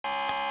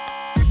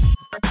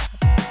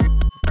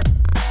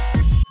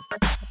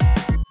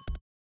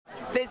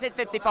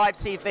SS55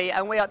 TV,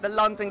 and we are at the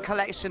London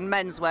Collection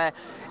menswear.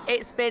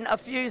 It's been a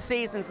few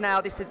seasons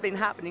now this has been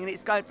happening, and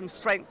it's going from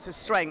strength to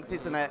strength,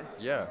 isn't it?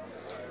 Yeah.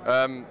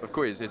 Of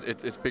course,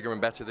 it's bigger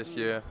and better this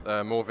year.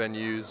 More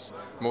venues,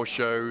 more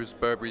shows.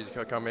 Burberry's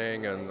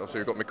coming, and also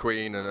we've got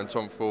McQueen and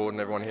Tom Ford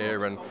and everyone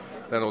here, and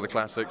then all the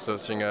classics,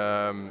 such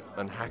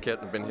and Hackett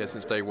have been here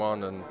since day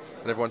one, and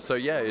everyone. So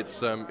yeah,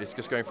 it's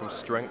just going from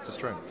strength to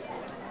strength.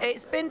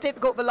 It's been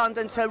difficult for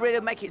London to really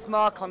make its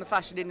mark on the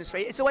fashion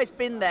industry. It's always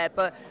been there,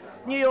 but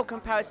New York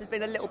and Paris has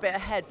been a little bit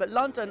ahead. But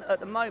London at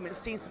the moment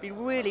seems to be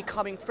really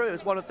coming through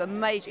as one of the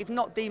major, if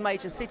not the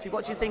major city.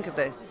 What do you think of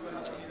this?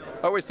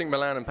 I always think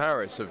Milan and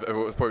Paris have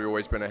probably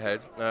always been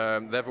ahead.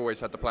 They've always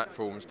had the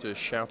platforms to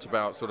shout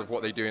about sort of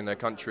what they do in their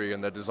country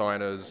and their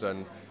designers,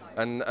 and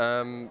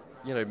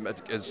you know,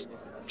 as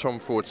Tom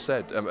Ford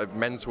said,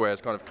 menswear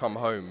has kind of come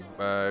home,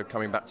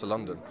 coming back to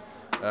London.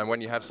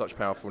 When you have such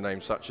powerful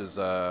names such as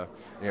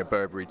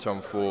Burberry,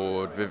 Tom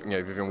Ford,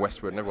 Vivienne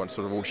Westwood, and everyone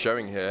sort of all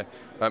showing here,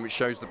 it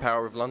shows the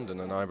power of London,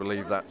 and I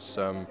believe that's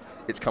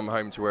it's come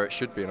home to where it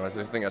should be, and I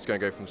think that's going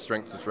to go from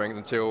strength to strength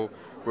until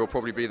we'll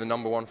probably be the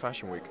 #1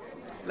 fashion week.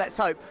 Let's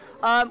hope.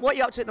 What are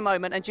you up to at the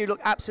moment? And you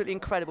look absolutely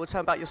incredible.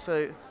 Tell me about your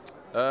suit.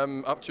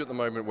 Up to at the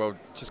moment, well,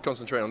 just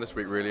concentrating on this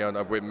week really.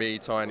 With me,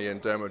 Tiny,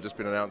 and Dermot have just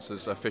been announced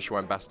as official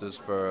ambassadors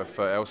for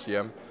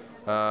LCM.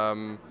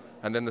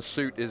 And then the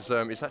suit is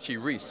it's actually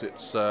Reiss.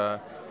 It's sort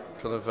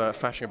of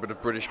fashion, a bit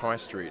of British high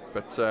street.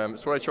 But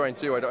it's what I try and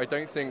do. I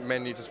don't think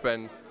men need to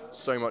spend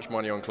so much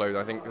money on clothing.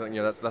 I think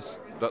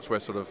that's where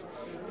sort of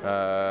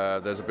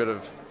there's a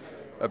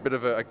bit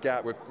of a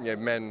gap with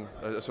men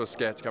are sort of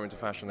scared to come into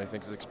fashion. They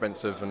think it's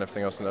expensive and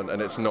everything else,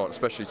 and it's not,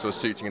 especially sort of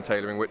suiting and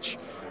tailoring, which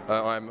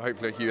I'm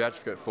hopefully a huge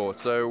advocate for.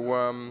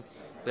 So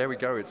there we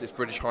go. It's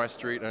British high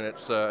street, and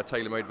it's a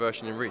tailor-made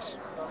version in Reiss.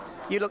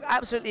 You look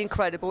absolutely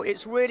incredible.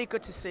 It's really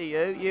good to see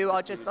you. You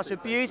are just such a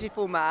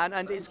beautiful man,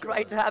 and it's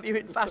great to have you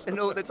in fashion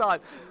all the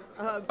time.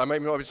 I may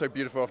not be so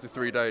beautiful after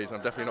 3 days.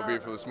 I'm definitely not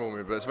beautiful this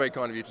morning, but it's very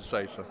kind of you to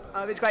say so.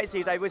 It's great to see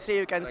you, Dave. We'll see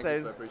you again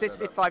soon. This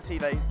is 5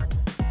 TV.